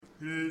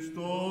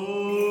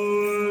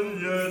Χριστός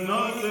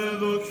γεννάτε,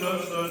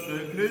 δοξάσατε,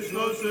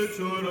 Χριστός εξ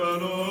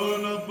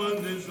ουρανών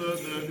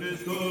απαντήσατε,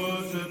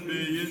 Χριστός επί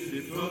γης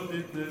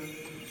υψώθητε.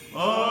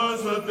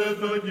 Άσατε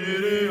το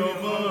Κύριο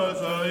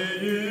πάσα η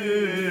γη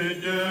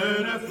και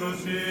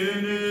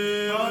νεφροσύνη,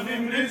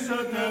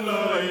 ανυμνήσατε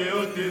λαοί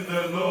ότι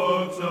δεν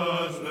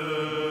δόξαστε.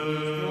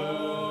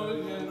 Χριστός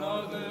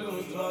γεννάτε,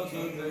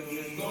 δοξάσατε,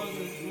 Χριστός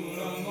εξ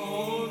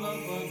ουρανών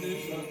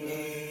απαντήσατε,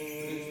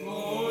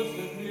 Χριστός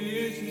επί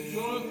γης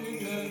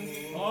υψώθητε.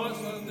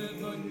 Άσατε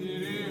το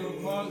Κύριο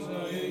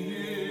πάσα η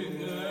γη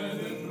και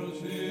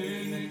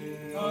νεφροσύνη,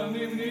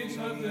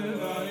 ανυμνήσατε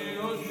λαοί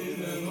ότι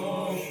δεν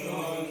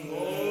δόξαστε.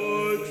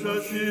 Δόξα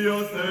σοι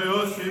ο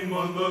Θεός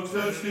ημών,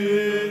 δόξα σοι,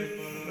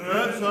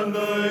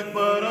 ρέψαντα εκ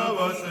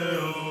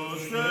παράβασεως,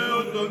 Θεό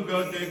των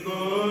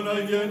κατοικών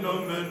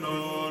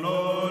αγενόμενων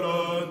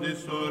όρων της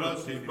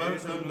ώρας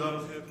υπάρξαντα,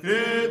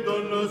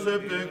 κρήτων ως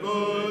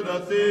επτεκόντα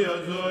θεία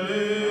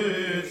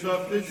ζωής,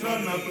 αυτής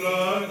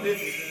αναπλάκτη,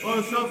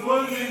 ως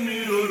σοφός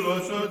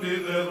δημιουργός ότι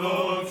δεν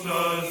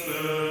δόξαστε.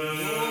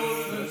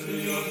 Δόξα σοι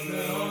ο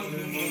Θεός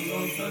ημών,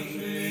 δόξα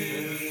σοι,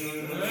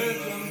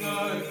 ρέψαντα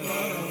εκ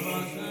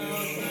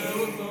παραβάσεως,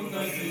 Θεού των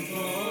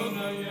κατοικών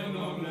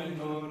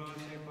αγενόμενων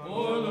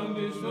όλων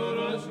της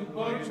ώρας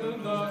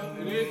υπάρξαντα,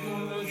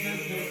 κρήτων ως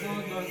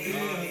επτεκόντα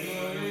θεία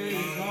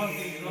ζωής,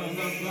 αυτής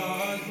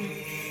αναπλάκτη,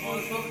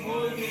 ως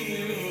σοφός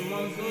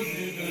δημιουργός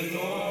ότι δεν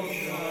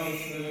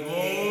δόξαστε.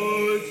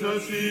 Δόξα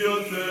σοι ο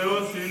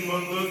Θεός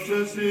ημών,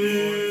 δόξα σοι,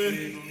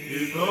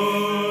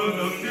 ειδών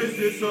ο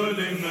Χριστής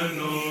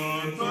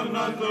ολιγμένων, των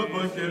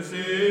άνθρωπον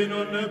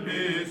χερσίνων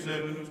επίησε,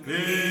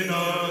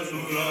 κλίνας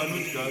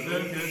ουρανούς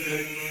κατέρχεται,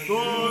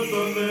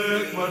 τούτον δε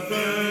εκ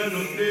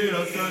παρθένου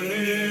θείας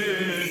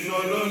αλής,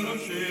 όλων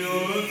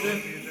ουσιώτε,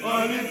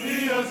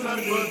 αληθείας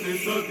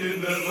αρκώτης ότι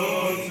δεν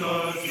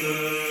δόξαστε.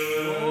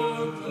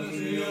 Δόξα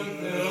σοι ο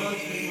Θεός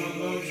ημών,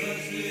 δόξα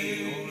σοι,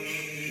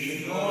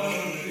 ειδών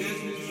ο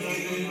Χριστής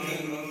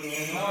ολιγμένων,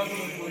 των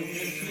άνθρωπον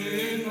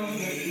χερσίνων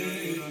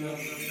επίησε,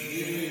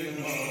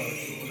 κλίνας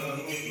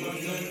ουρανούς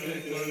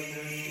κατέρχεται,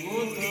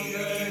 τούτον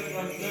δε εκ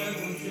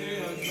παρθένου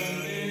θείας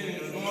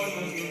αλής,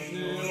 όλων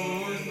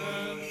ουσιώτε,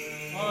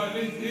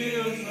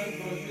 αληθείας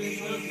αρκώτης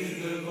ότι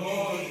δεν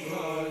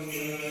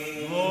δόξαστε.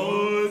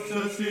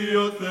 Δόξα σοι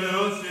ο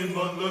Θεός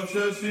ημών,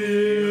 δόξα σοι,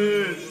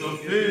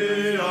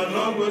 σοφία,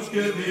 λόγος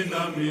και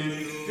δύναμη,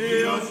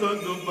 Υιώσον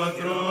του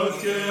Πατρός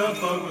και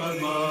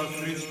απαγγελμάς,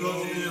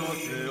 Χριστός ο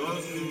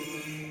Θεός σου,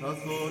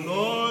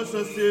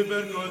 καθονώσας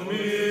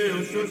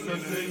υπερκοσμίους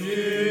σώσας σε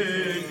γη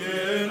και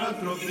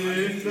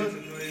ανατροφήσας,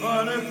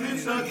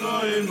 ανεφίσατο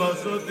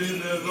ημάς ότι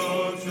δεν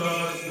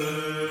δόξαστε.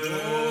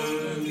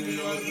 Δόξα σοι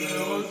ο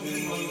Θεός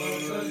ημών,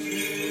 δόξα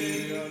σοι,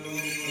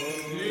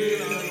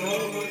 σοφία,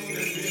 λόγος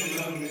και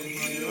δύναμη,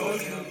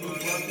 Υιώσον του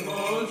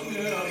Πατρός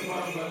και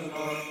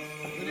απαγγελμάς,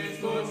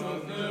 Χριστός ο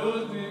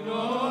Θεός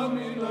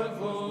δυνάμει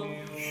λαθών,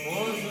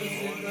 όσος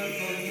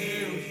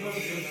υπερκοσμίους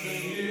σώσας σε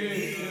γη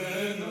και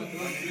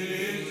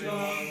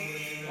ανατροφήσας,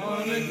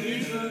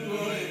 ανεφίσατο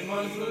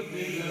ημάς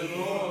ότι δεν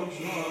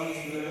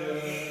δόξαστε.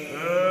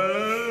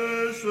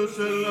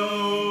 Έσωσε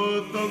λαό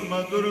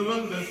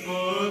θαυματουργών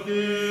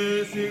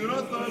δεσπότης, υγρό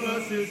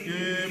θαλάσσης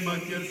κύμα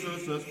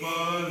χερσώσας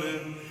πάλε,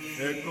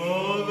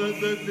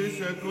 εκόδεται της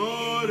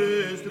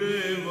εκόρης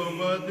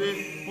τριβοβάτη,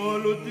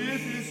 όλου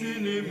τύχης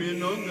είναι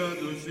ημινών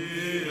κατ'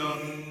 ουσία,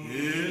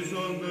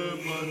 ίσοντε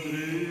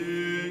Πατρί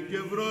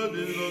και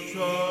πρώτης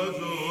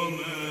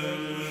δοξάζομαι.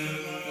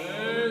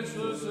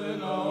 Έσωσε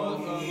λαό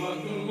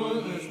θαυματουργών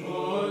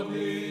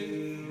δεσπότης,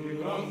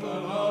 υγρό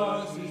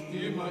θαλάσσης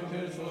κύμα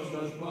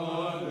χερσώσας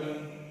πάλε,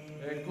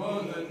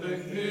 εκόδεται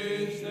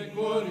εχθρής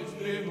εκόρης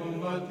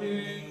τριβοβάτη,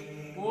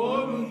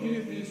 όλου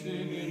τύχης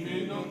είναι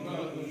ημινών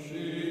κατ'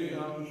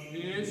 ουσία,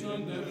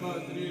 ίσοντε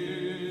Πατρί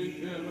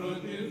και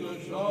πρώτης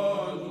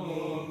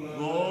δοξάζομαι.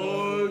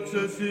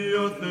 Δόξα σοι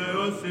ο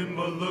Θεός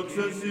ημών,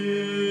 δόξα σοι,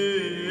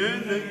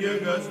 έντε και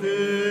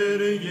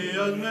γαστήρι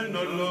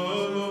γιασμένο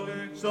λόγο,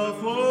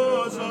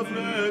 σαφώς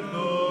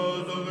αφλέκτος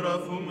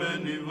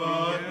ζωγραφούμενη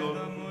βάτο,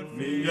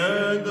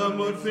 μηγέντα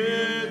μορφή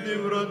την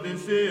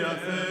πρωτησία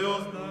Θεό,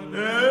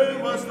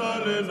 έμαστα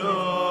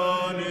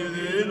λενάν η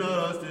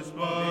δύναρας της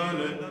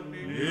πάλε,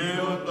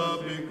 λίον τα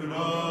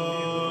πικρά,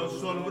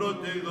 σον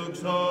πρώτη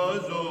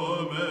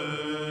δοξάζομαι.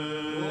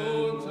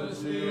 Δόξα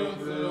σοι ο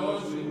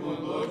Θεός ημών,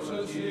 δόξα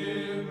σοι,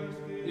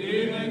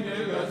 είναι και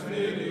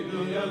γαστήρι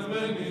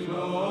διασμένη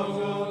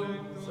λόγων,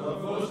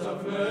 σαφώς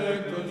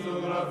αφλέκτος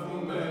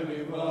ζωγραφούμενη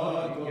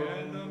βάτο,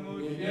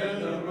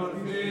 ηγέτα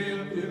μορφή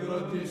την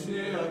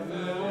πρωτησία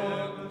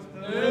Θεόν,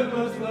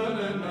 έμαστα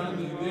λέναν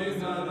η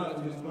δύναρα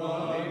της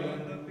πάλε,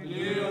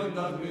 λίον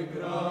τα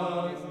πικρά,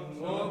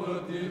 σον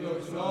πρώτη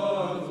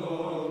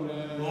δοξάζομαι.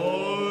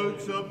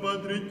 Δόξα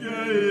Πατρί και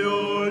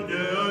Υιό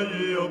και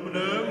Αγίο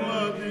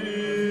Πνεύματι,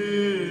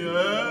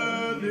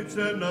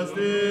 έδειξε να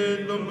στείλ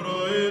τον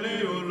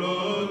προήλιου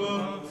λόγο,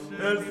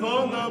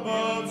 ελθόντα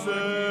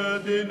πάψε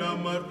την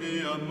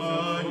αμαρτία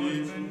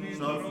μάγης,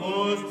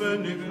 Σαφώς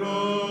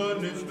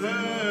πενιχρόνης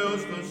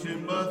πλέος το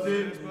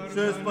συμπαθή,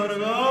 σε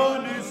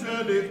σπαργάνισε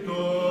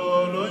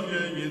λιχτόλων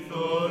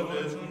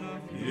γεννηθόντες,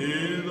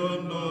 είδων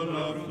των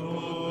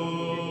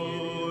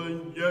αυτών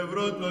και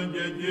βρώτων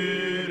και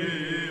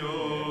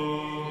Κύριον.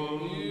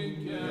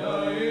 Και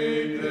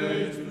αείτε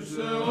εις τους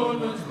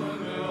αιώνας των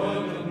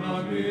αιώνων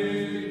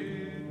αμήν,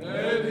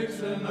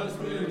 έδειξε να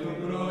στείλουν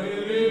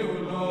προηρίου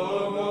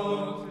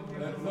λόγος,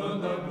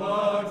 ερθόντα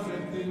πάψε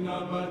την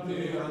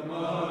αμαρτία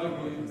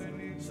μάγη,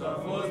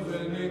 σαφώς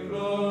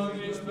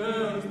πενιχρόνης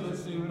πέος το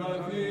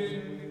συμπαθή,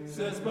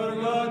 σε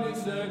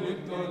σπαργάνισε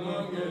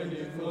λιπτών και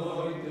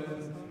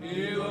λιθόντες,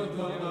 είδων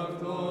των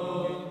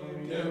αυτών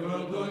και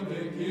βροντών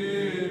και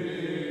Κύριων.